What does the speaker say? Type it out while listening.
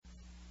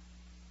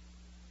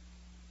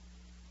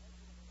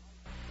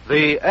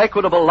The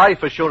Equitable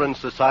Life Assurance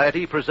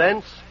Society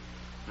presents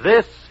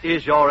This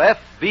Is Your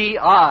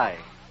FBI.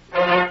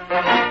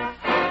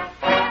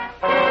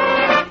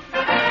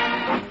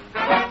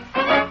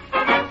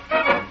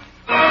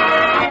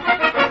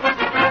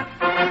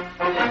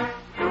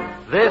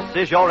 This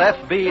is Your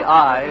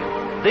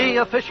FBI, the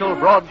official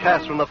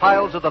broadcast from the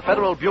files of the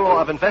Federal Bureau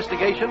of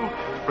Investigation,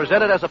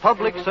 presented as a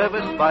public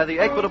service by the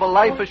Equitable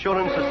Life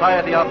Assurance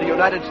Society of the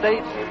United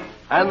States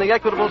and the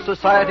Equitable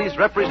Society's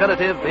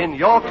representative in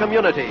your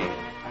community.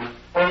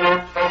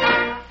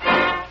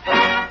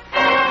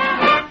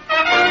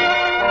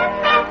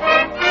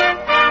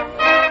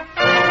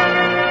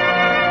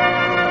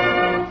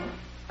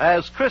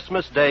 As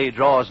Christmas Day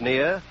draws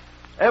near,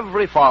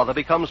 every father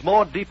becomes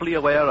more deeply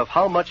aware of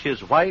how much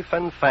his wife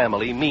and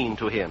family mean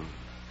to him.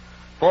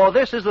 For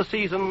this is the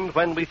season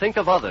when we think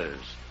of others,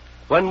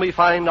 when we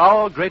find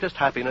our greatest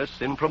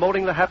happiness in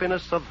promoting the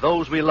happiness of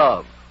those we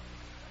love.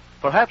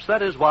 Perhaps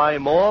that is why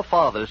more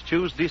fathers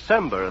choose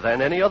December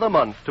than any other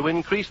month to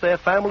increase their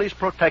family's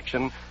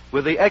protection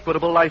with the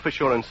Equitable Life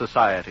Assurance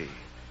Society.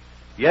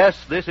 Yes,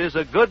 this is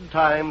a good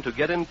time to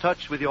get in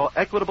touch with your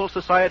Equitable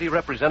Society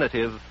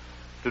representative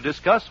to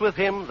discuss with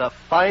him the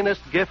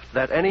finest gift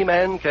that any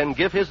man can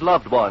give his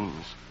loved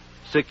ones,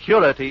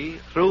 security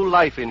through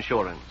life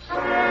insurance.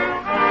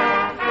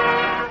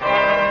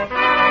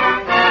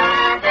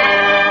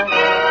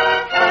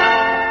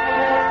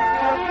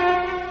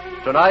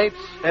 Tonight's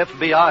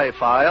FBI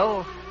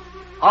file,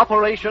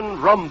 Operation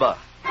Rhumba.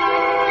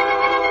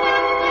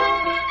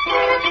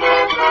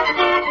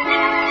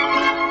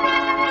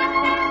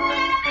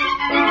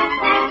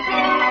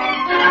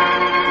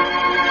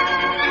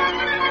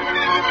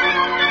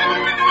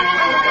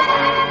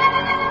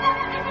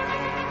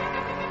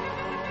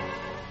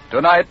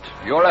 Tonight,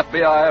 your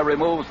FBI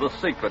removes the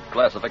secret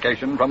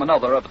classification from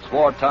another of its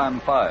wartime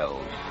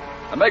files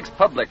and makes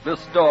public this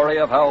story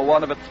of how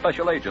one of its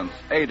special agents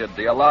aided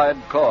the Allied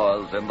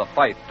cause in the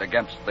fight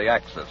against the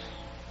Axis.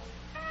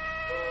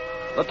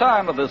 The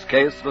time of this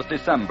case was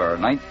December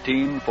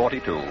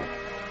 1942,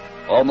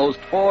 almost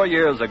 4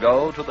 years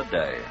ago to the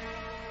day,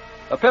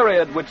 a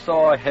period which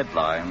saw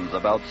headlines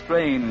about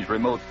strange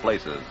remote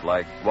places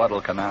like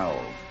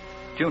Guadalcanal,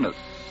 Tunis,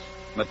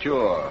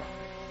 Mature,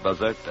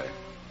 Bazerte.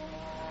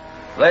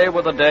 They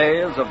were the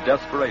days of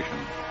desperation,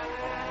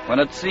 when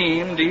it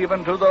seemed,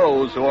 even to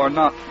those who are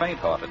not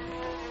faint-hearted,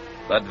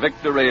 that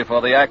victory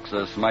for the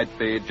Axis might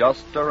be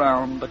just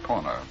around the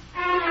corner.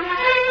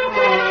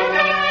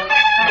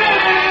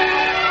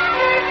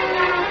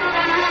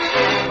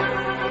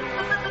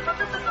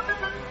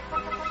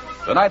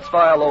 Tonight's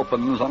file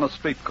opens on a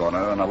street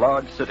corner in a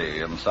large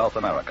city in South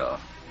America.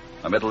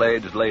 A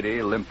middle-aged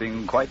lady,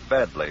 limping quite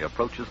badly,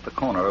 approaches the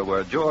corner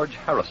where George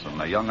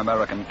Harrison, a young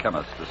American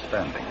chemist, is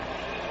standing.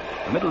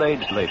 The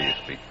middle-aged lady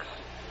speaks.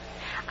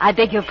 I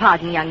beg your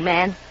pardon, young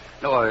man.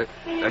 No, are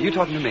you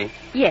talking to me?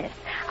 Yes,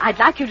 I'd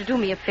like you to do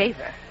me a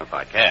favor. If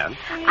I can.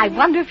 I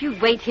wonder if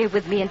you'd wait here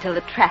with me until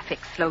the traffic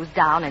slows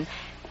down and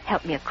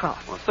help me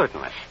across. Well,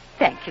 certainly.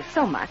 Thank you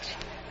so much.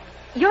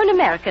 You're an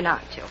American,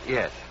 aren't you?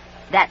 Yes.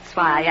 That's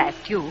why I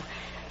asked you.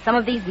 Some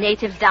of these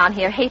natives down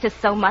here hate us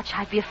so much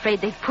I'd be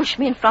afraid they'd push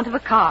me in front of a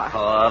car.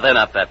 Oh, they're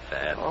not that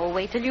bad. Oh,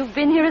 wait till you've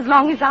been here as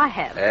long as I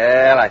have.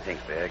 Well, I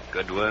think they're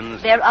good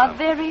ones. There are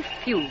very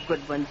few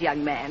good ones,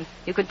 young man.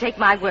 You could take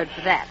my word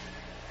for that.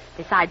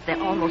 Besides, they're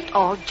almost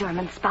all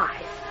German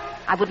spies.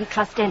 I wouldn't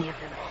trust any of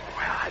them.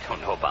 Well, I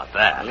don't know about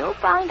that. You'll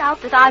find out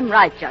that I'm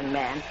right, young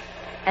man.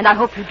 And I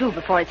hope you do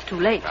before it's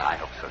too late. I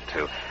hope so,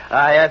 too.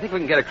 I think we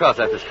can get across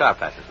after this car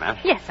passes, ma'am.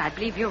 Yes, I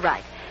believe you're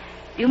right.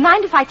 Do you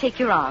mind if I take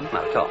your arm?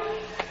 Not at all.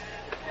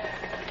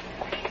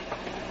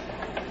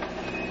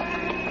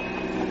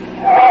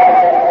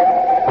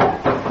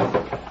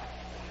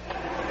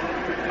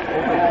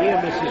 Over here,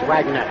 Mrs.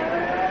 Wagner.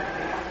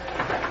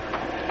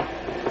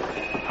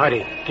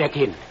 Hurry, get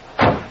in.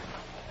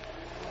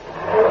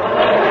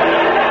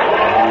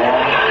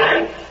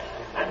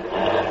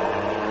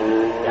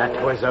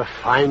 That was a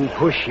fine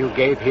push you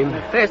gave him.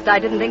 At first, I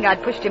didn't think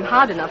I'd pushed him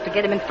hard enough to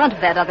get him in front of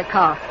that other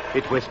car.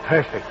 It was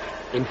perfect.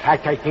 In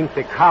fact, I think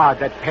the car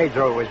that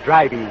Pedro was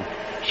driving,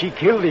 she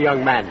killed the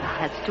young man.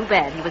 That's too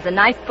bad. He was a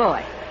nice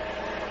boy.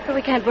 But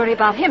we can't worry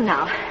about him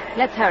now.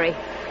 Let's hurry.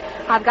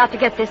 I've got to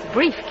get this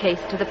briefcase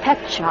to the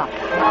pet shop.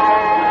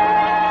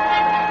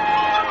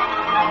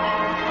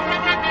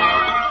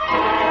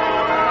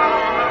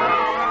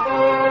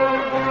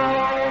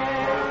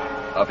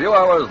 A few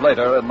hours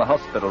later, in the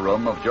hospital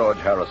room of George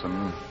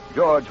Harrison,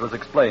 George was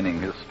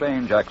explaining his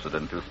strange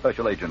accident to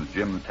Special Agent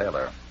Jim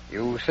Taylor.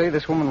 You say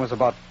this woman was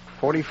about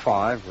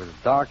 45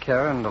 with dark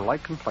hair and a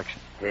light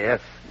complexion. Yes,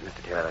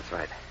 Mr. Taylor, that's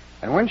right.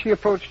 And when she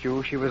approached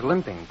you, she was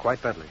limping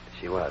quite badly.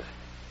 She was.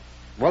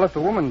 Well, if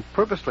the woman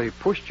purposely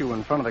pushed you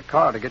in front of the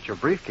car to get your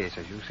briefcase,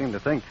 as you seem to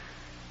think,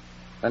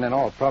 then in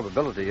all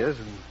probability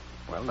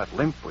that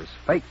limp was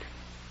faked.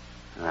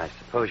 I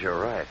suppose you're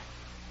right.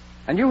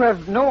 And you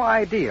have no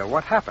idea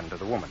what happened to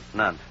the woman?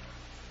 None.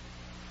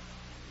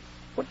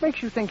 What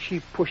makes you think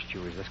she pushed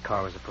you as this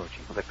car was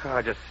approaching? Well, the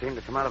car just seemed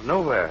to come out of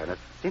nowhere, and it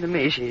seemed to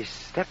me she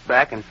stepped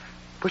back and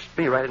pushed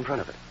me right in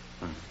front of it.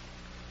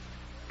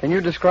 Can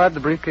you describe the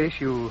briefcase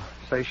you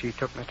say she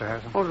took, Mr.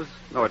 Harrison? Oh, it was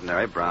an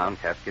ordinary brown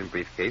calfskin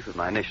briefcase with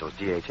my initials,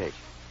 GHH.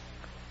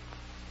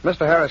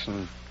 Mr.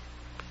 Harrison,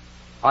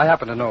 I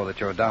happen to know that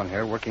you're down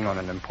here working on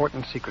an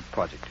important secret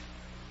project.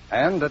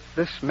 And that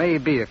this may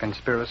be a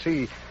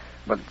conspiracy,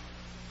 but...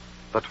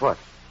 But what?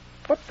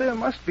 But there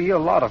must be a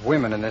lot of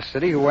women in this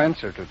city who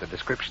answer to the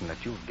description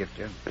that you've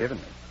given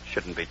me.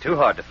 Shouldn't be too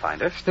hard to find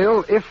her.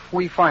 Still, if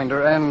we find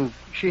her and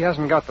she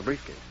hasn't got the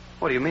briefcase...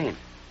 What do you mean?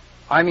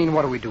 I mean,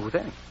 what do we do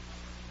then?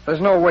 There's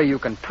no way you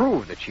can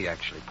prove that she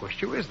actually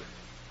pushed you, is there?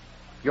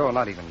 You're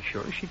not even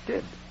sure she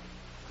did.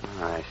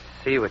 I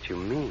see what you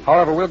mean.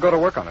 However, we'll go to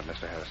work on it,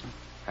 Mr. Harrison.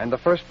 And the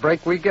first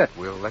break we get,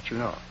 we'll let you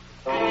know.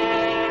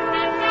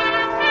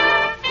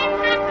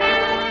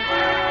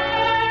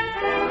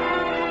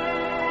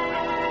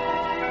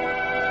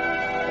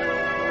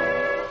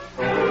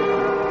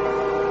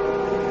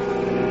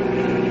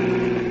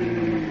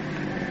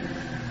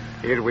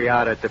 Here we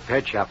are at the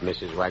pet shop,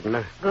 Mrs.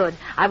 Wagner. Good.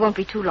 I won't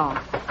be too long.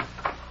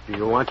 Do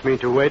you want me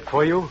to wait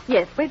for you?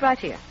 Yes, wait right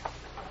here.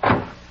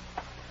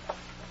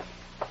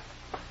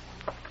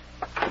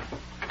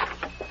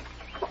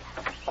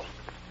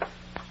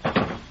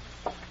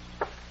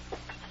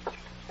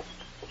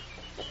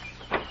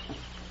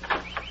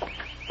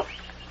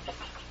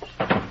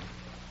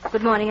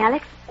 Good morning,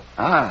 Alex.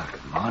 Ah,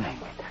 good morning.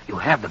 You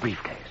have the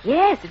briefcase.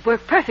 Yes, it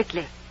worked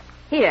perfectly.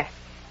 Here.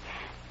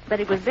 But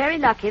it was very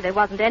lucky there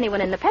wasn't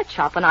anyone in the pet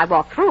shop when I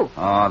walked through.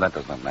 Oh, that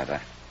does not matter.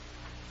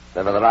 If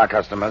ever there are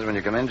customers, when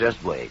you come in,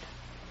 just wait.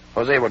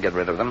 Jose will get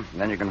rid of them,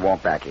 and then you can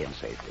walk back here in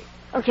safety.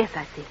 Oh, yes,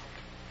 I see.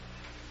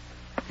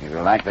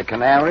 You like the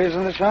canaries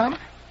in the shop?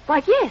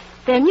 Why, yes,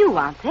 they're new,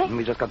 aren't they?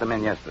 We just got them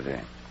in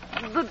yesterday.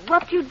 But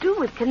what do you do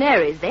with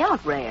canaries? They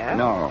aren't rare.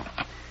 No.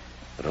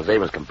 But Jose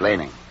was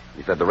complaining.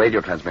 He said the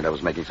radio transmitter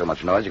was making so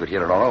much noise you could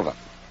hear it all over.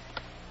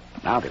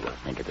 Now they will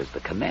think it is the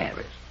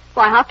canaries.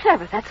 Why, how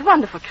clever. That's a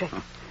wonderful trick.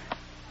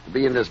 To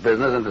be in this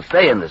business and to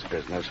stay in this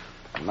business,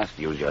 you must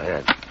use your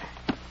head.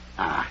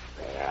 Ah,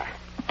 there.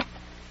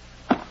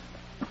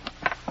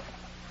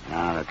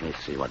 Now, let me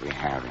see what we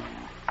have in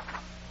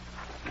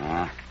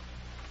here.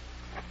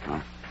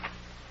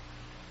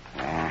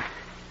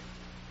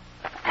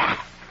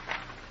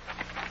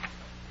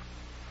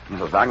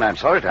 Mrs. Wagner, I'm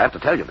sorry to have to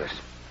tell you this.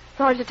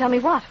 Sorry to tell me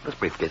what? This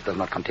briefcase does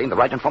not contain the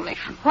right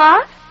information.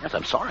 What? Yes,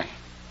 I'm sorry.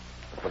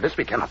 But for this,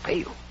 we cannot pay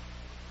you.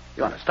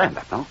 You understand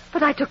that, no?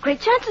 But I took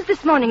great chances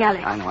this morning,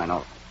 Alex. I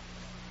know.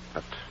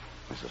 But,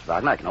 Mrs.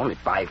 Wagner, I can only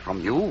buy from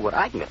you what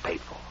I can get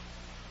paid for.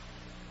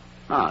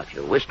 Now, if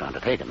you wish to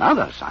undertake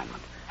another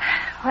assignment...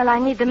 Well, I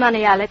need the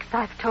money, Alex.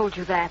 I've told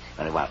you that.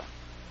 Very well.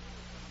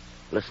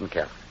 Listen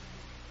carefully.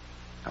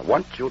 I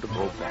want you to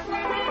go back.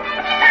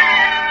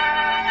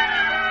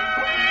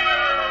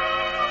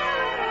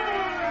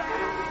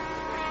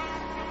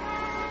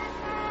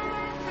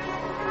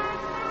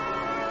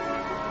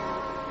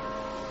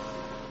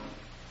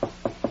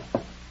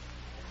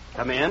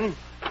 Come in.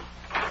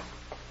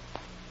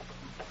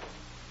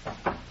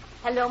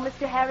 Hello,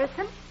 Mr.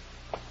 Harrison.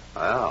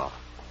 Well,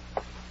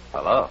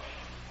 hello.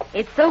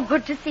 It's so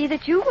good to see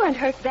that you weren't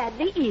hurt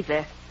badly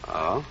either.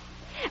 Oh?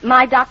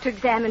 My doctor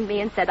examined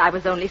me and said I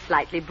was only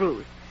slightly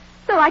bruised.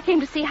 So I came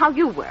to see how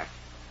you were.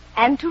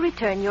 And to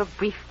return your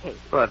briefcase.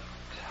 But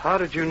how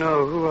did you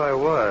know who I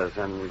was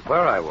and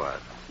where I was?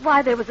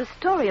 Why, there was a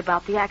story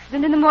about the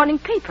accident in the morning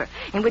paper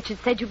in which it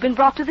said you'd been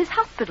brought to this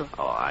hospital.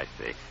 Oh, I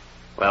see.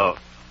 Well,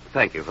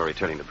 thank you for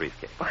returning the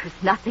briefcase. Oh,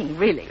 it's nothing,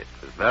 really. It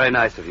was very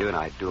nice of you, and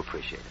I do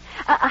appreciate it.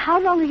 How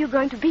long are you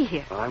going to be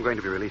here? Well, I'm going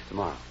to be released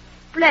tomorrow.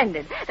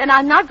 Splendid. Then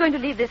I'm not going to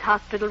leave this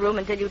hospital room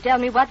until you tell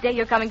me what day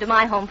you're coming to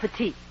my home for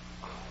tea.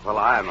 Well,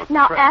 I'm afraid...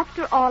 Now,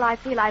 after all, I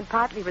feel I'm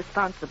partly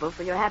responsible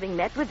for your having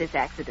met with this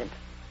accident.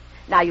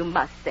 Now, you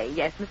must say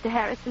yes, Mr.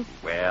 Harrison.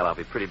 Well, I'll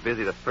be pretty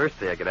busy the first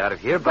day I get out of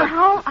here, but...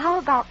 Well, how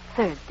about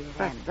Thursday,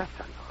 then? That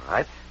sounds all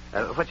right.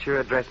 What's your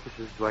address,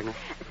 Mrs. Wagner?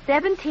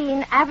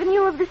 17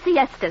 Avenue of the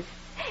Siestas.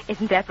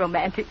 Isn't that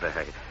romantic?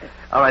 Right.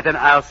 All right, then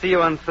I'll see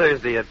you on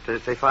Thursday at,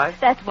 say, 5?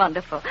 That's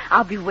wonderful.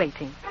 I'll be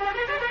waiting.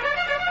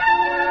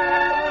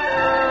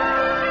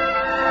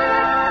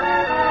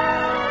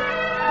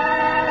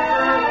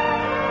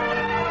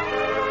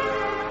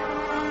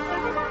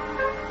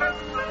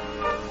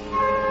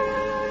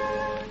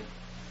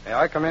 May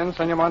I come in,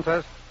 Senor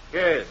Montez?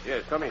 Yes,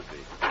 come in,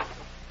 please.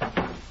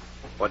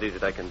 What is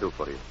it I can do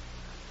for you?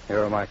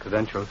 Here are my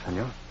credentials,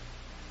 senor.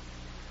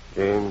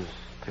 James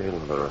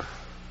Taylor.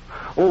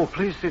 Oh,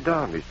 please sit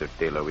down, Mr.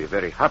 Taylor. We're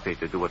very happy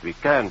to do what we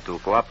can to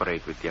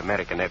cooperate with the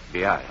American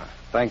FBI.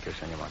 Thank you,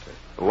 Senor Montez.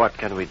 What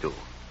can we do?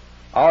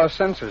 Our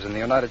censors in the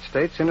United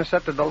States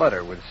intercepted a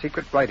letter with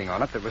secret writing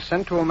on it that was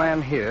sent to a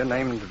man here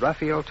named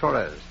Rafael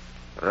Torres.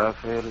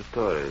 Rafael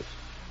Torres.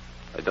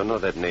 I don't know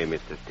that name,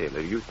 Mr.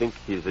 Taylor. You think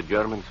he's a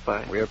German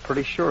spy? We are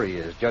pretty sure he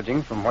is,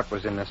 judging from what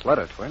was in this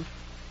letter to him.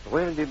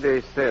 Where did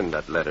they send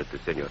that letter to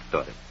Senor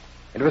Torres?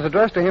 It was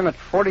addressed to him at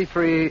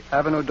 43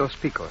 Avenue Dos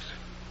Picos.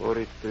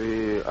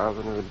 43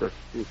 Avenue Dos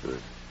Picos.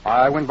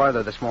 I went by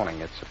there this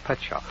morning. It's a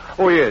pet shop.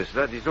 Oh, yes,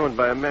 that is owned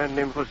by a man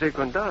named Jose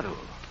Condado.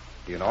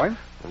 Do you know him?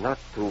 Not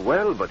too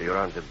well, but he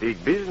runs a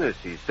big business.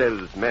 He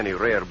sells many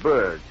rare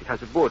birds. He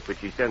has a boat which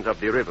he sends up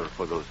the river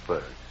for those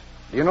birds.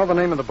 Do you know the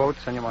name of the boat,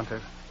 Senor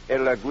Montez?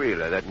 El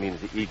Aguila, that means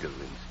the eagle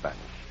in Spanish.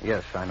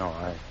 Yes, I know.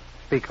 I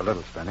speak a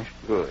little Spanish.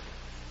 Good.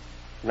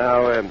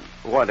 Now,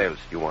 what else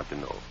do you want to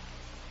know?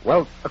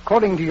 Well,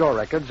 according to your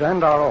records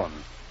and our own,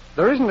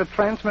 there isn't a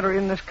transmitter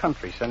in this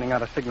country sending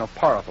out a signal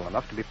powerful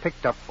enough to be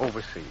picked up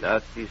overseas.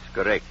 That is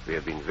correct. We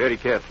have been very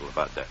careful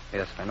about that.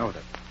 Yes, I know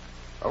that.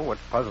 Oh, what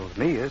puzzles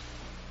me is,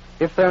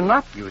 if they're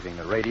not using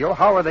the radio,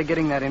 how are they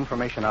getting that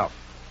information out?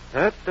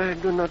 That I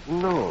do not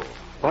know.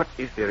 But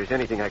if there is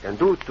anything I can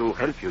do to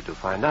help you to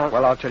find out...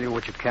 Well, I'll tell you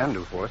what you can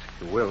do for us,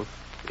 if you will.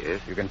 Yes?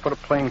 You can put a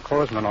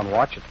plainclothesman on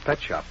watch at the pet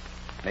shop.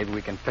 Maybe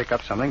we can pick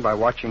up something by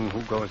watching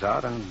who goes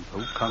out and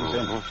who comes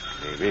in.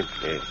 Maybe.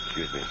 Yes,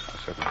 excuse me. Oh,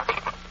 certainly.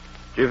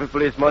 Chief of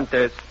Police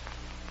Montez.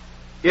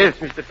 Yes,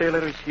 Mr.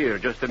 Taylor is here.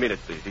 Just a minute,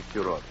 please. It's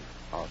your order.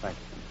 Oh, thank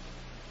you.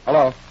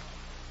 Hello.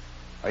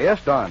 Oh,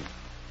 yes, Don.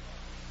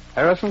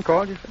 Harrison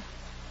called, you said?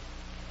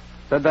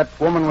 Said that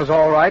woman was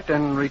all right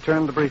and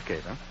returned the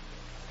briefcase, huh?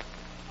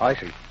 I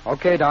see.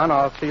 Okay, Don,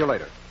 I'll see you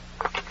later.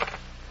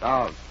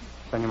 Now,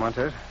 Senor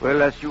Montez.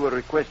 Well, as you were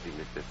requesting,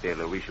 Mr.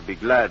 Taylor, we shall be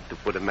glad to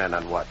put a man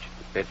on watch at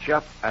the pet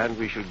shop, and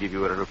we shall give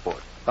you a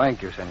report.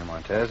 Thank you, Senor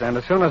Montez. And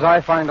as soon as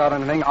I find out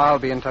anything, I'll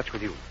be in touch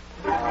with you.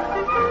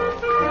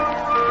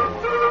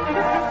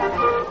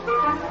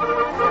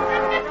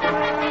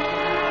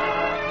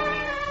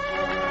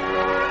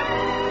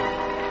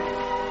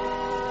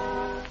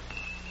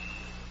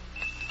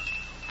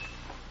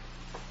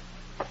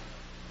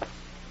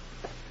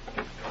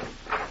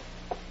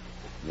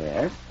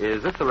 Yes?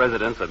 Is this the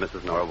residence of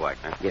Mrs. Nora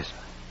Wagner? Yes, sir.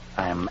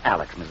 I am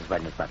Alex, Mrs.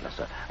 Wagner's butler,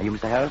 sir. Are you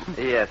Mr. Harrison?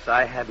 Yes,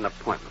 I had an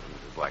appointment with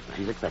Mrs. Wagner.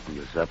 She's expecting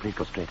you, sir. Please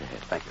go straight ahead.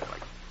 Thank you,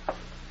 Alex.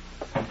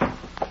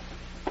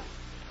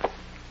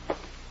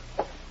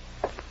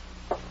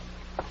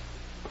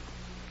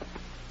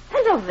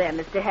 Hello there,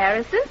 Mr.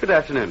 Harrison. Good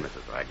afternoon,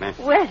 Mrs. Wagner.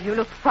 Well, you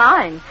look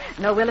fine.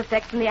 No ill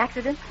effects from the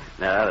accident?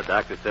 No, the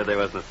doctor said there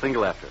wasn't a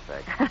single after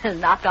effect.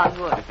 Knock on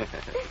wood.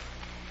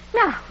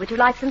 Now, would you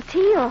like some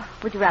tea, or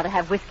would you rather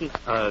have whiskey?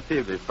 Tea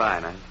would be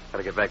fine. I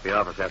gotta get back to the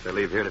office after I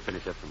leave here to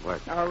finish up some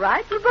work. All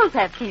right, we'll both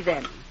have tea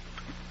then.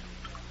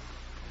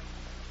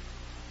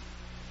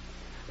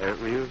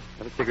 Will you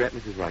have a cigarette,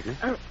 Mrs. Wagner?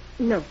 Oh,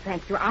 no,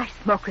 thank you. I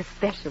smoke a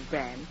special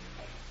brand.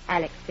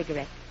 Alex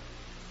cigarette.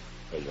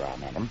 There you are,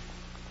 madam.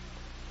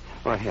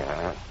 Well,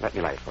 here, let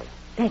me light it for you.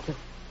 Thank you.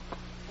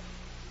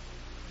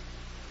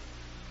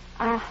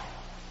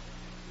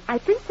 I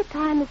think the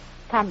time has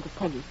come to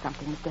tell you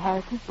something, Mr.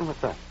 Harrison.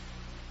 What's that?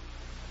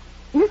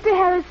 Mr.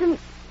 Harrison,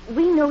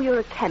 we know you're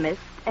a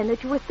chemist and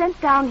that you were sent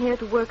down here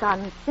to work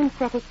on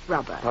synthetic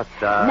rubber. But,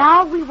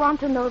 Now we want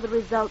to know the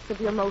results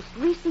of your most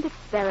recent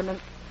experiment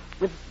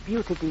with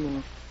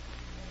butadiene.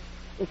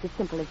 It's as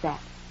simple as that.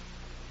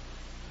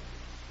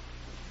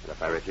 And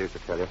if I refuse to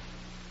tell you?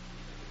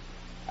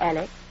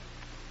 Alex?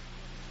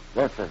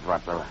 This is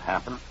what will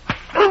happen.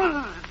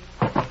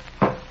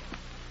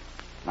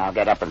 Now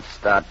get up and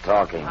start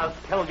talking. I'll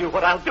tell you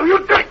what I'll do, you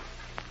drink!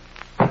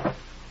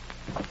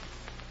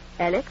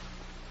 Alex?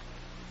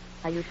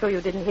 Are you sure you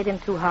didn't hit him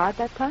too hard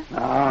that time?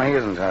 No, he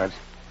isn't hurt.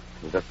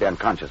 He'll just be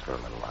unconscious for a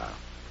little while.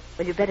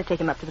 Well, you'd better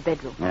take him up to the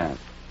bedroom. Yes.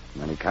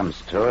 When he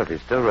comes to, if he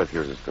still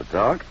refuses to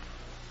talk,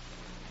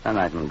 then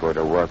I can go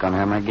to work on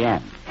him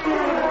again.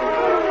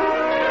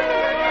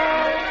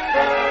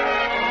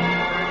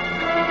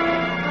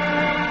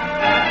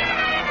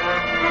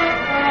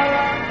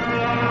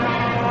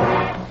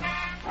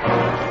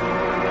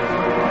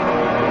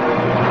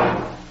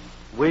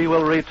 We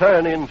will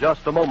return in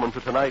just a moment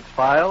to tonight's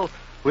file,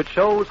 which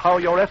shows how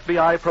your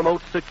FBI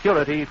promotes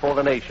security for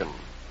the nation.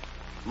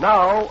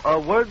 Now, a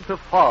word to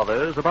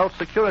fathers about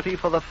security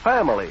for the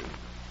family.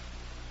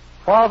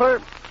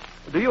 Father,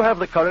 do you have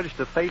the courage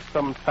to face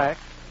some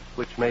facts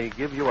which may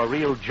give you a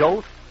real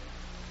jolt?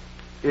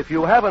 If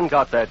you haven't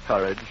got that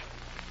courage,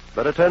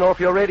 better turn off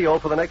your radio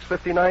for the next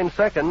 59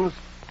 seconds,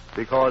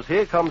 because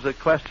here comes a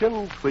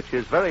question which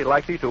is very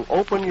likely to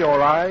open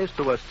your eyes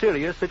to a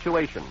serious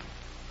situation.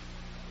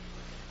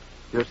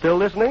 You're still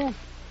listening?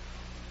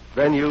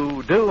 Then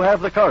you do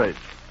have the courage.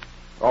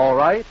 All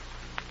right.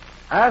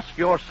 Ask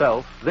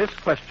yourself this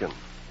question.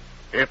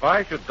 If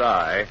I should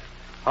die,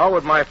 how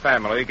would my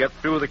family get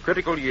through the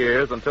critical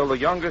years until the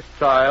youngest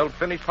child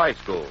finished high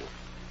school?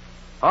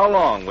 How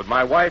long would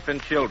my wife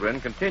and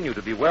children continue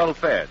to be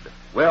well-fed,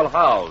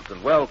 well-housed,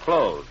 and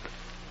well-clothed?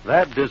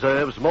 That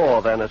deserves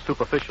more than a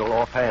superficial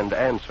offhand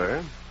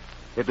answer.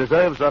 It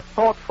deserves a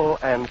thoughtful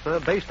answer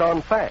based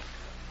on facts.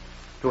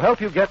 To help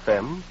you get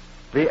them,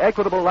 the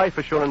Equitable Life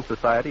Assurance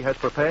Society has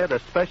prepared a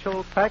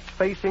special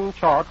fact-facing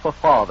chart for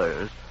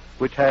fathers,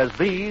 which has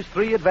these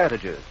 3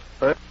 advantages.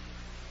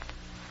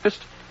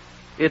 First,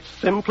 it's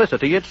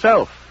simplicity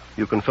itself.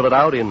 You can fill it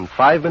out in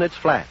 5 minutes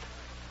flat.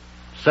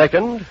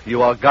 Second,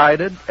 you are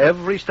guided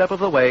every step of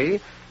the way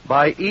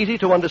by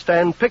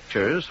easy-to-understand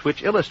pictures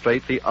which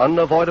illustrate the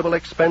unavoidable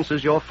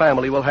expenses your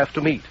family will have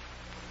to meet.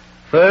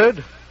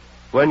 Third,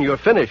 when you're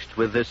finished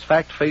with this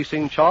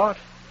fact-facing chart,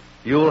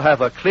 you'll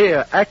have a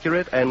clear,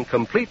 accurate, and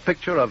complete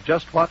picture of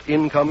just what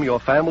income your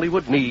family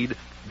would need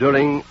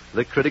during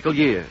the critical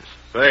years.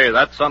 Say,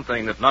 that's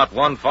something that not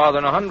one father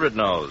in 100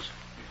 knows.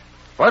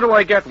 Where do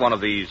I get one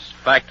of these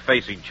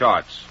fact-facing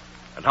charts?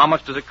 And how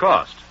much does it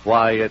cost?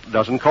 Why, it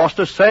doesn't cost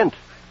a cent.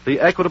 The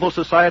Equitable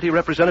Society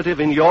representative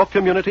in your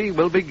community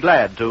will be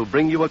glad to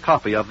bring you a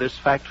copy of this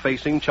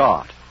fact-facing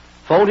chart.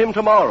 Phone him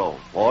tomorrow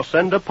or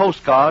send a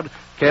postcard,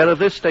 care of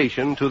this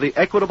station, to the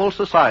Equitable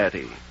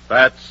Society.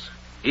 That's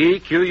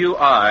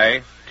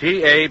EQUITABLE.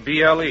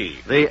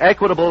 The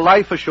Equitable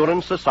Life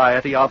Assurance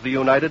Society of the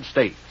United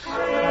States.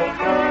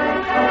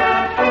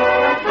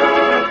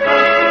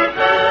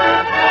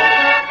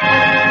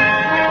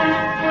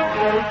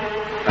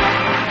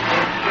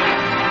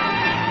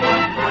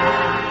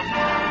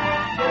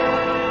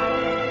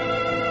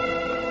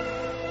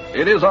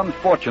 It is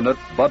unfortunate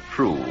but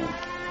true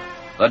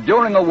that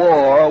during a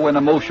war when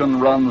emotion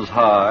runs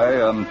high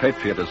and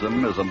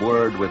patriotism is a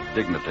word with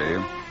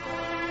dignity,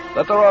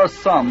 that there are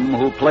some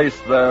who place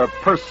their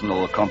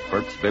personal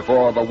comforts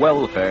before the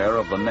welfare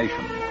of the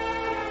nation.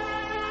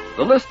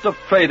 The list of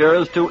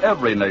traitors to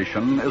every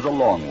nation is a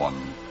long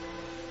one,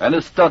 and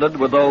is studded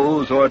with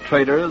those who are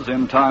traitors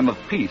in time of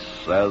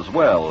peace as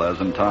well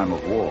as in time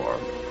of war.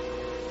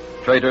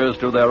 Traitors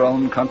to their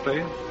own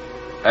country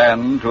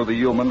and to the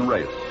human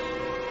race.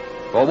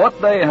 For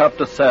what they have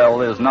to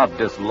sell is not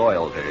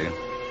disloyalty,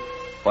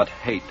 but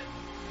hate.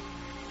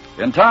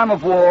 In time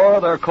of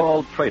war, they're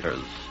called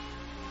traitors.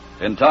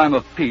 In time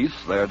of peace,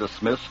 they're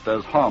dismissed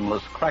as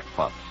harmless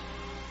crackpots.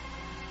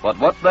 But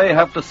what they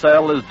have to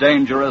sell is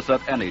dangerous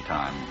at any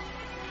time.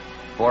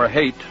 For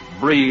hate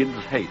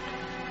breeds hate.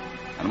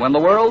 And when the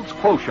world's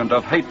quotient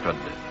of hatred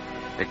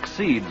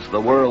exceeds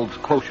the world's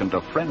quotient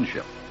of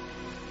friendship,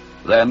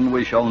 then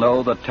we shall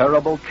know the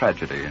terrible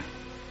tragedy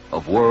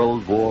of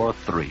World War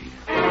III.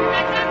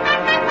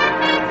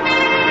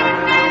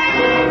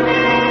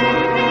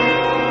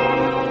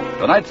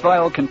 Tonight's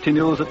file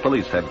continues at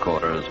police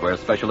headquarters, where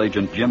Special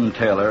Agent Jim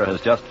Taylor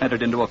has just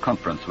entered into a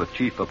conference with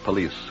Chief of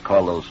Police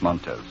Carlos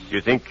Montes.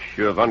 You think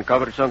you have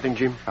uncovered something,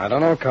 Jim? I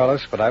don't know,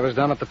 Carlos, but I was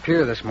down at the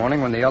pier this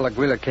morning when the El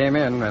Aguila came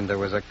in, and there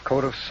was a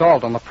coat of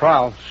salt on the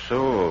prow.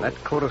 So? That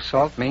coat of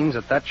salt means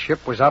that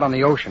ship was out on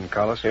the ocean,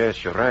 Carlos.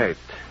 Yes, you're right.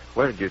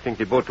 Where do you think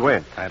the boat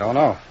went? I don't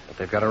know, but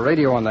they've got a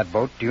radio on that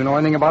boat. Do you know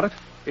anything about it?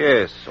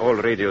 Yes, all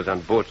radios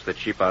on boats that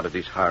ship out of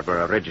this harbor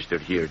are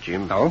registered here,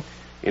 Jim. Oh?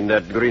 In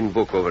that green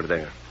book over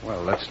there.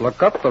 Well, let's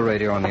look up the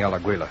radio on the El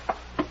Aguila.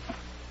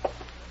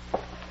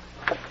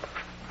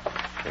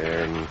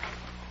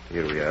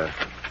 Here we are.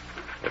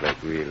 El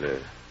Aguila.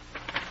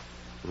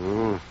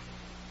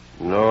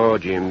 No,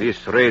 Jim,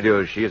 this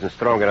radio, she isn't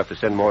strong enough to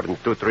send more than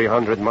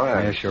 200-300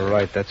 miles. Yes, you're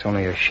right. That's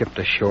only a ship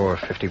to shore,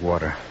 50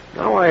 water.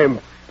 Now I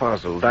am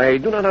puzzled. I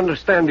do not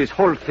understand this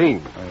whole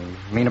thing.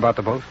 You mean about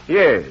the boat?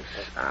 Yes.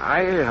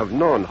 I have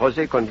known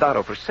Jose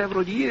Condado for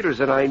several years,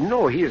 and I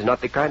know he is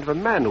not the kind of a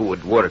man who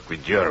would work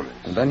with Germans.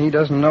 And then he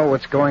doesn't know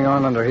what's going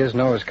on under his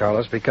nose,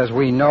 Carlos, because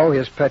we know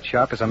his pet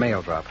shop is a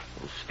mail drop.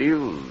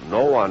 Still,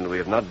 no one we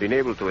have not been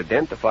able to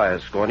identify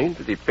has gone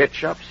into the pet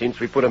shop since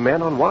we put a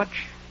man on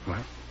watch.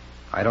 Well,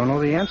 I don't know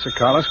the answer,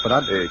 Carlos, but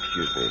I'd...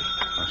 Excuse me.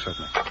 Oh,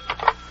 certainly.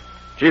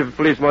 Chief of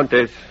Police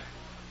Montes.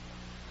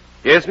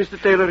 Yes,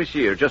 Mr. Taylor is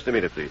here. Just a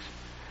minute, please.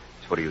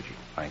 It's for you, Chief.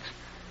 Thanks.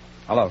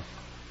 Hello.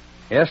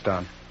 Yes,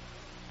 Don.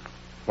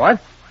 What?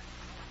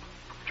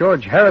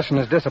 George Harrison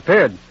has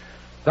disappeared.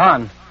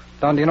 Don,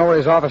 do you know where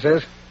his office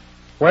is?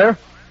 Where?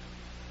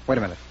 Wait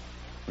a minute.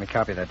 Let me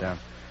copy that down.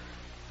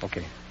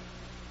 Okay.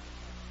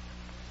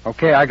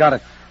 Okay, I got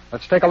it.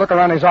 Let's take a look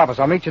around his office.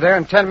 I'll meet you there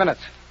in 10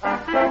 minutes.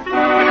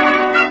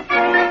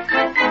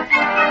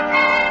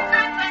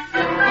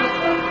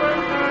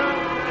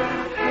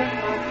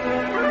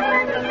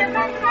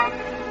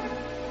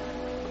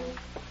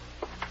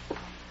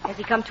 Has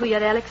he come to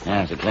yet, Alex?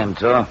 Yes, he came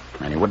to,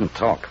 and he wouldn't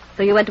talk.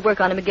 So you went to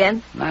work on him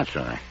again?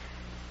 Naturally.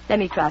 Let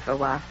me try for a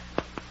while.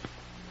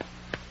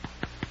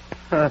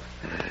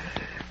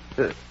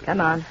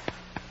 Come on.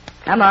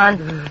 Come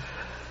on.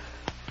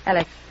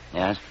 Alex.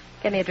 Yes?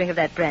 Get me a drink of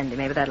that brandy.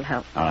 Maybe that'll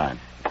help. All right.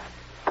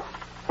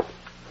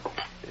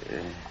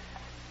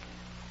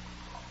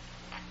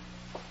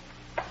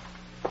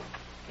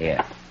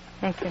 Here.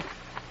 Thank you.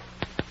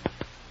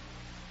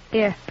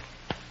 Here.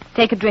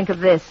 Take a drink of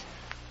this.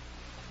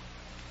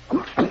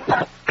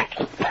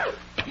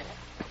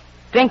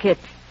 Drink it.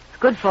 It's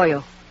good for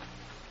you.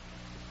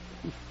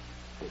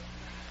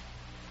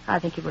 I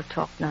think you will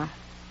talk now.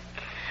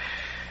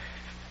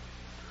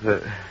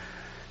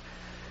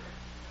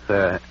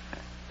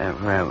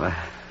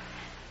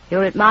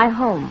 You're at my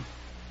home,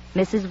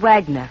 Mrs.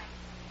 Wagner.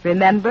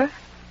 Remember?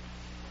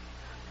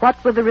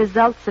 What were the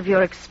results of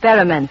your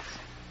experiments?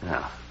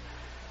 No.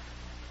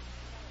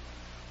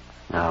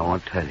 No, I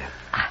won't tell you.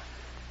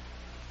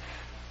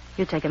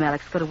 You take him,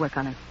 Alex. Go to work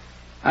on him.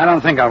 I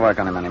don't think I'll work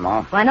on him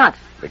anymore. Why not?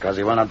 Because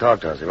he will not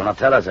talk to us. He will not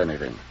tell us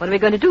anything. What are we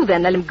going to do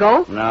then? Let him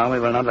go? No, we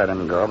will not let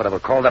him go, but I will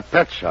call the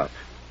pet shop.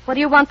 What do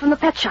you want from the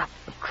pet shop?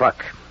 A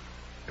truck.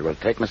 We will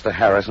take Mr.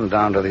 Harrison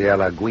down to the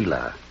El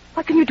Aguila.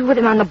 What can you do with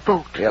him on the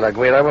boat? The El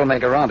Aguila will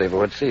make a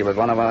rendezvous at sea with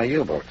one of our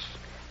U-boats.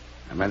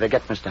 And when they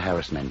get Mr.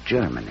 Harrison in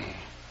Germany,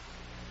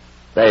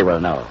 they will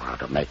know how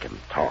to make him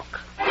talk.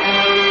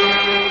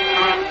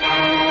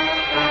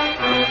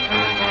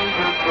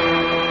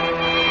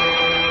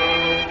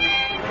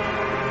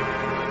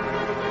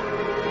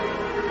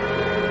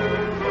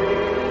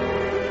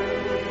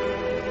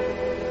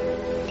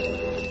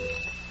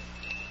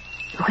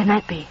 Who can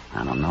that be?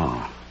 I don't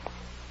know.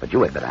 But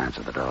you had better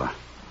answer the door.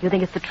 You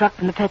think it's the truck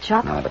from the pet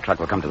shop? No, the truck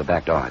will come to the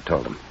back door, I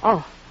told them.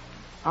 Oh,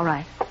 all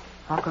right.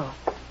 I'll go.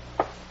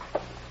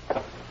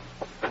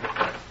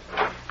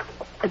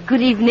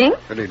 Good evening.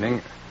 Good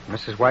evening.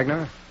 Mrs.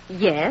 Wagner?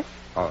 Yes?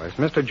 Oh, is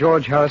Mr.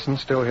 George Harrison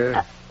still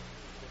here?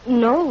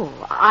 No,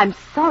 I'm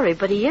sorry,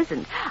 but he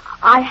isn't.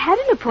 I had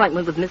an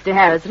appointment with Mr.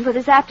 Harrison for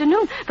this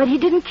afternoon, but he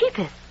didn't keep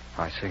it.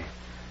 I see.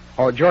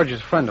 Oh, George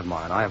is a friend of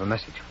mine. I have a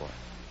message for him.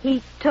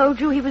 He told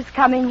you he was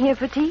coming here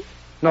for tea?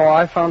 No,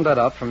 I found that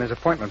out from his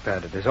appointment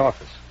pad at his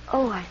office.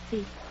 Oh, I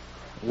see.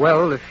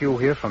 Well, if you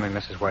hear from him,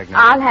 Mrs. Wagner...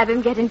 I'll have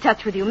him get in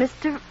touch with you,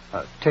 Mr...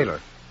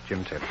 Taylor.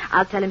 Jim Taylor.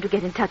 I'll tell him to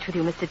get in touch with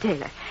you, Mr.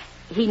 Taylor.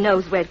 He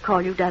knows where to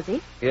call you, does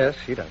he? Yes,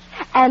 he does.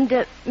 And,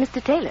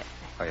 Mr. Taylor.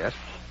 Oh, yes?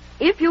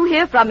 If you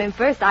hear from him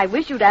first, I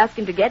wish you'd ask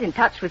him to get in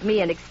touch with me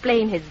and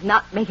explain his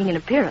not making an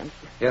appearance.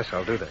 Yes,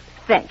 I'll do that.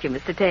 Thank you,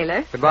 Mr.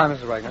 Taylor. Goodbye,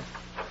 Mrs. Wagner.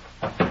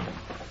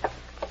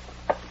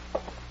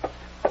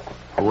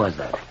 Who was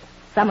that?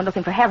 Someone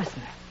looking for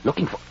Harrison.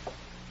 Looking for...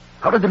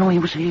 How did they know he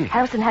was here?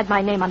 Harrison had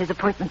my name on his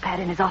appointment pad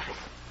in his office.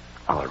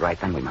 All right,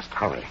 then we must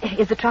hurry.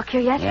 Is the truck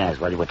here yet? Yes,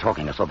 while you were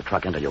talking, I saw the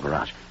truck enter your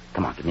garage.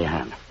 Come on, give me a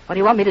hand. What do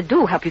you want me to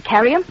do? Help you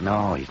carry him?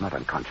 No, he's not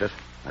unconscious.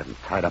 I have him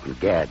tied up and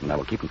gagged, and I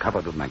will keep him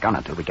covered with my gun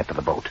until we get to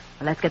the boat.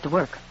 Well, let's get to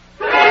work.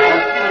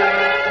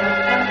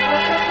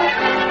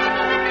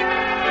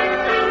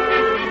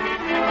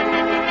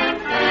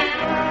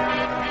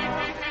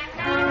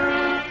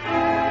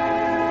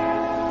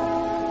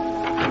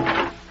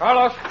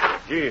 Carlos!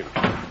 Jim.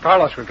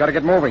 Carlos, we've got to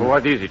get moving.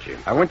 What is it, Jim?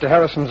 I went to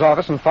Harrison's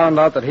office and found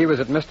out that he was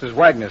at Mrs.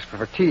 Wagner's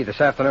for tea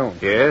this afternoon.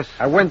 Yes?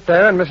 I went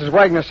there, and Mrs.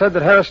 Wagner said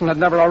that Harrison had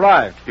never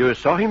arrived. You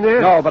saw him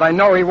there? No, but I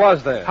know he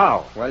was there.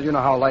 How? Well, you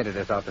know how light it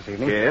is out this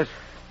evening. Yes?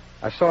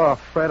 I saw a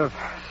thread of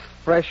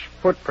fresh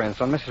footprints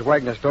on Mrs.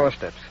 Wagner's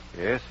doorsteps.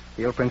 Yes?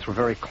 Heel prints were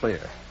very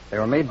clear. They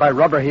were made by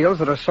rubber heels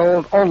that are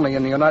sold only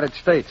in the United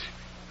States.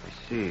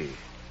 I see.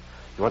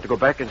 You want to go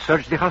back and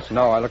search the house?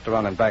 No, I looked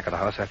around in back of the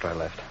house after I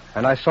left.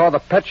 And I saw the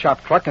pet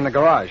shop truck in the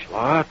garage.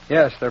 What?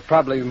 Yes, they're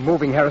probably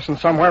moving Harrison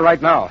somewhere right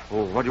now.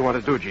 Oh, what do you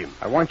want to do, Jim?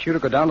 I want you to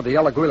go down to the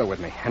El Aguila with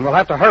me, and we'll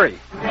have to hurry.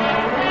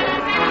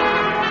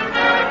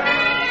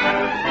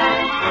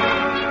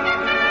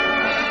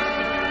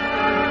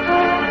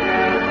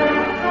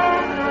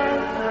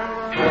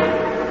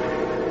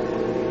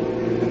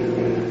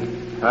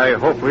 I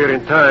hope we're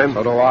in time.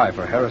 So do I,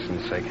 for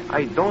Harrison's sake.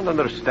 I don't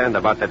understand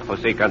about that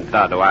Jose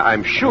Cantado.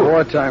 I'm sure.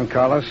 Wartime,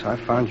 Carlos. I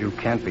found you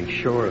can't be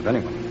sure of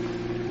anyone.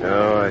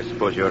 No, I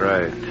suppose you're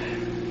right.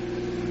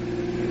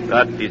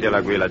 That is El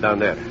Aguila down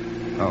there.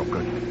 Oh,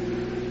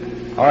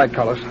 good. All right,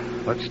 Carlos.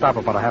 Let's stop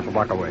about a half a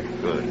block away.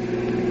 Good.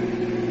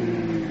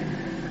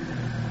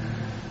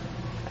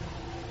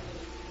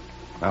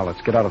 Now,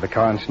 let's get out of the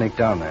car and sneak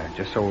down there,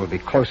 just so we'll be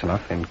close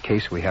enough in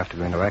case we have to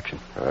go into action.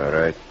 All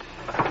right.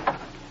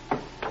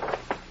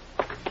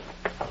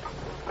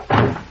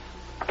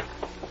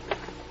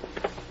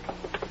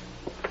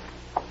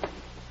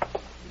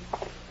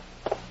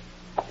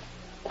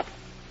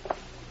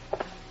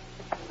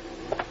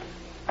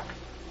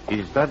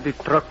 Is that the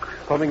truck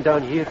coming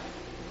down here?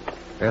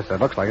 Yes, that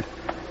looks like it.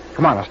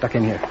 Come on, I'll stuck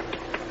in here.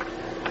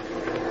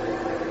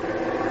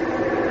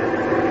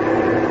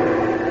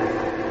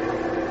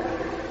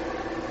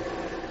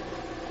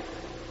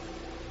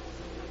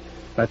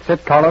 That's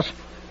it, Carlos.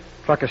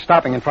 Truck is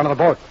stopping in front of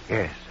the boat.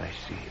 Yes, I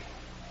see.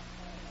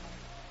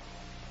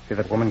 See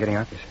that woman getting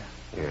out, you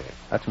see? Yes.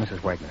 That's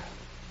Mrs. Wagner.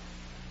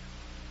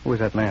 Who is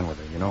that man with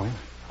her? You know him?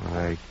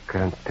 I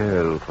can't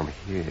tell from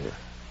here.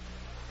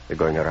 They're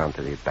going around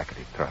to the back of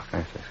the truck.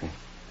 Yes, I see.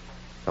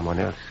 Someone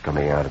else is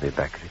coming out of the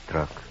back of the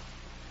truck.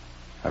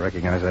 I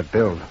recognize that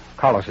build.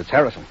 Carlos, it's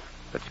Harrison.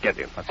 Let's get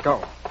him. Let's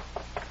go.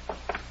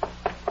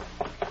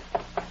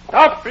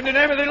 Stop in the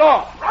name of the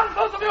law. Run,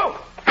 both of you.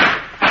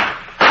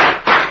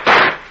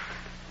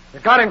 You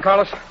got him,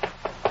 Carlos.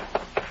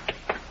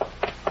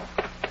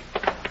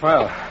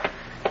 Well,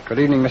 good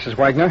evening, Mrs.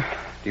 Wagner.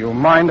 Do you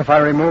mind if I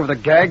remove the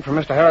gag from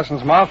Mr.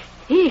 Harrison's mouth?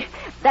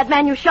 That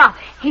man you shot,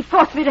 he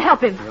forced me to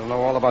help him. You'll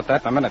know all about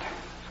that in a minute.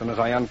 As soon as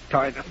I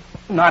untie the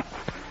knot.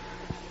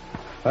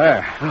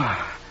 There.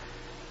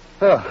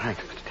 Oh,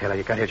 thanks, Mr. Taylor.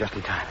 You got here just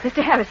in time.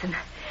 Mr. Harrison,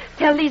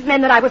 tell these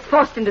men that I was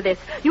forced into this.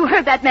 You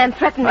heard that man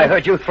threaten me. I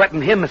heard you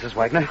threaten him, Mrs.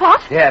 Wagner.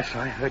 What? Yes,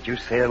 I heard you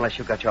say unless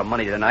you got your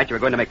money tonight, you were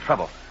going to make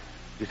trouble.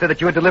 You said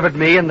that you had delivered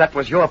me, and that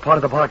was your part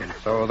of the bargain.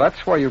 So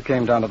that's why you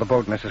came down to the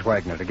boat, Mrs.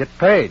 Wagner, to get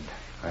paid.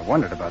 I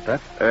wondered about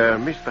that.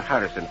 Mr.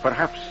 Harrison,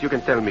 perhaps you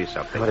can tell me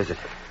something. What is it?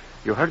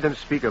 You heard them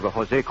speak of a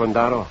Jose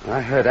Condaro?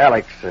 I heard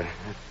Alex,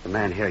 the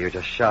man here you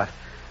just shot,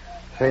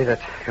 say that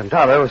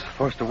Condaro was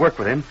forced to work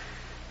with him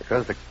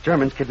because the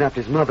Germans kidnapped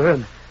his mother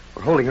and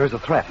were holding her as a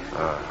threat.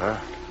 Uh-huh.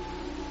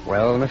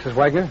 Well, Mrs.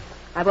 Wagner?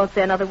 I won't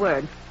say another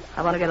word.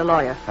 I want to get a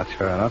lawyer. That's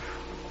fair enough.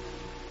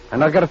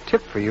 And I've got a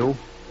tip for you.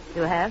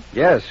 You have?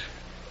 Yes.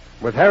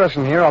 With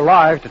Harrison here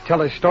alive to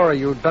tell his story,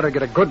 you'd better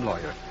get a good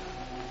lawyer.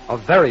 A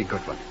very good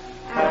one.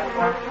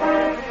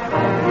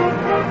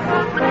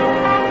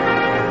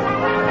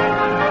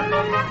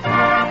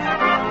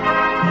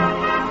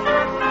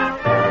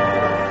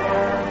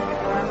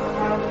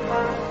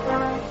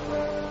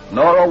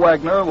 Nora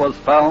Wagner was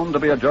found to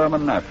be a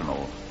German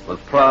national, was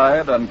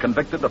tried and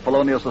convicted of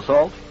felonious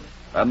assault,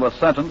 and was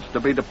sentenced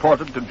to be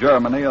deported to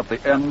Germany at the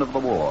end of the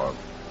war.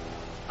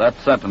 That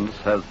sentence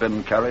has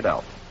been carried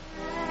out.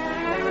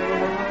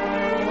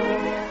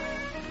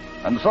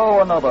 And so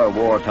another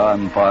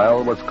wartime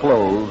file was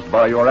closed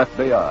by your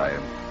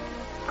FBI.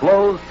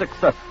 Closed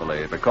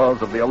successfully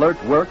because of the alert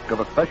work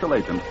of a special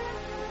agent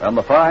and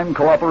the fine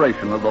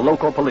cooperation of the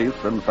local police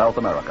in South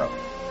America.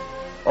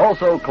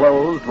 Also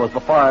closed was the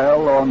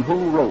file on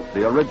who wrote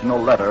the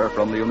original letter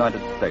from the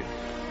United States,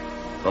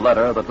 the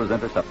letter that was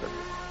intercepted.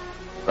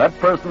 That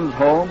person's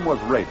home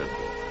was raided.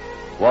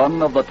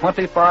 One of the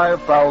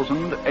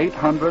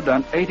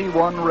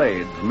 25,881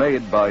 raids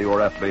made by your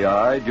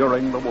FBI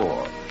during the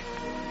war.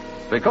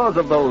 Because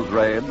of those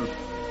raids,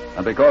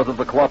 and because of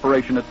the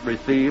cooperation it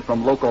received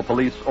from local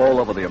police all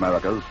over the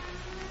Americas,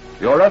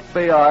 your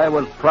FBI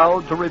was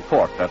proud to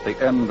report at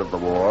the end of the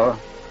war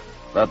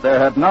that there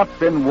had not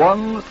been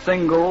one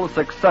single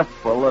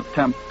successful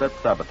attempt at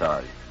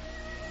sabotage.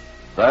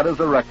 That is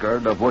a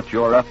record of which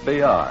your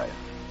FBI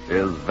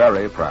is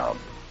very proud.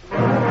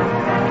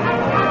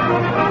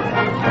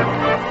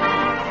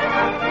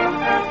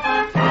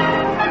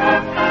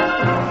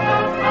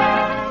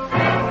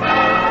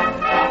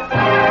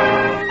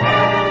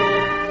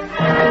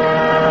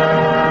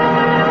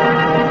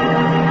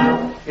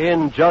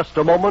 In just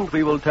a moment,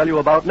 we will tell you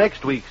about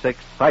next week's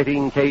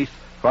exciting case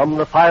from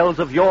the files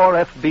of your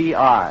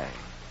FBI.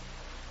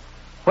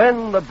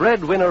 When the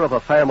breadwinner of a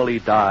family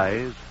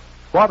dies,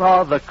 what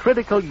are the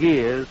critical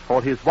years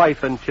for his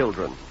wife and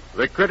children?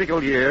 The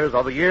critical years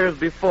are the years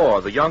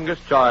before the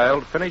youngest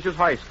child finishes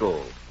high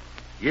school.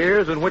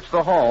 Years in which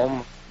the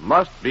home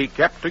must be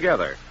kept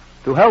together.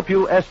 To help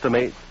you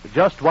estimate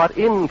just what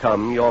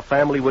income your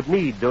family would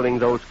need during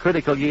those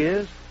critical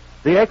years,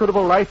 the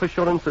Equitable Life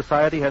Assurance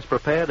Society has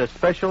prepared a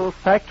special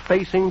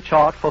fact-facing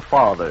chart for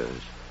fathers.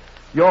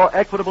 Your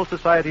Equitable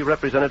Society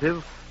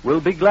representative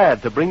will be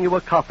glad to bring you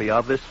a copy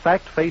of this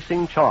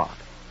fact-facing chart.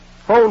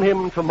 Phone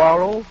him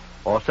tomorrow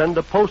or send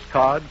a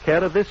postcard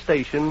care of this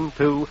station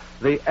to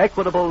the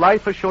Equitable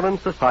Life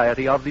Assurance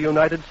Society of the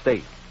United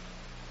States.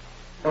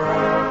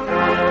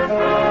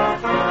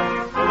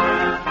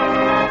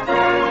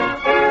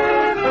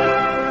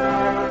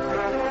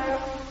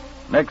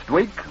 Next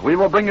week, we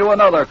will bring you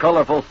another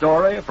colorful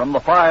story from the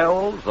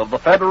files of the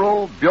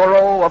Federal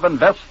Bureau of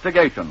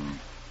Investigation.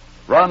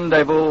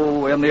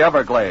 Rendezvous in the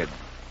Everglades.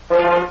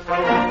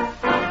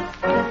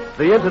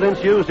 The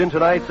incidents used in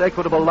tonight's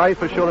Equitable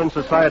Life Assurance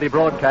Society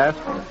broadcast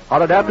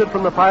are adapted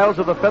from the files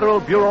of the Federal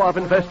Bureau of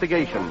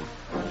Investigation.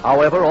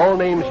 However, all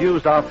names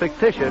used are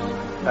fictitious,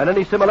 and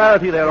any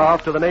similarity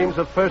thereof to the names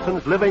of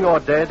persons living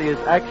or dead is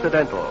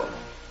accidental.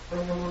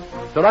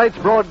 Tonight's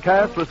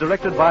broadcast was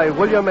directed by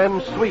William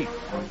M. Sweet.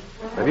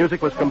 The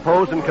music was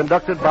composed and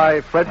conducted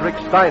by Frederick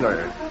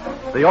Steiner.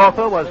 The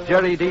author was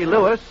Jerry D.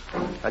 Lewis,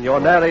 and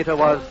your narrator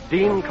was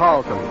Dean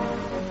Carlton.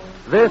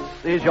 This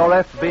is Your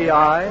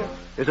FBI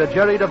is a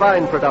Jerry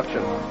Devine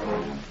production.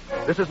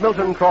 This is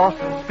Milton Cross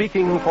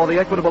speaking for the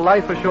Equitable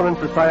Life Assurance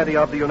Society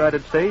of the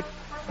United States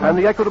and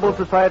the Equitable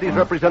Society's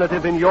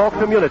representative in your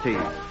community,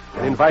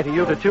 and inviting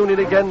you to tune in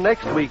again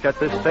next week at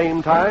this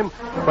same time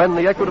when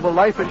the Equitable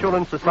Life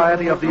Assurance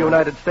Society of the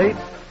United States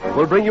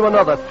will bring you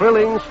another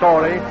thrilling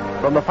story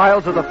from the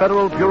files of the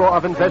Federal Bureau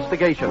of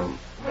Investigation.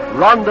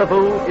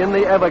 Rendezvous in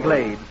the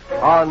Everglades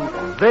on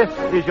This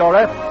Is Your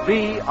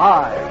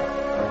FBI.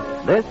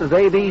 This is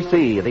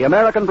ABC, the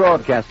American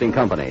Broadcasting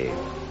Company.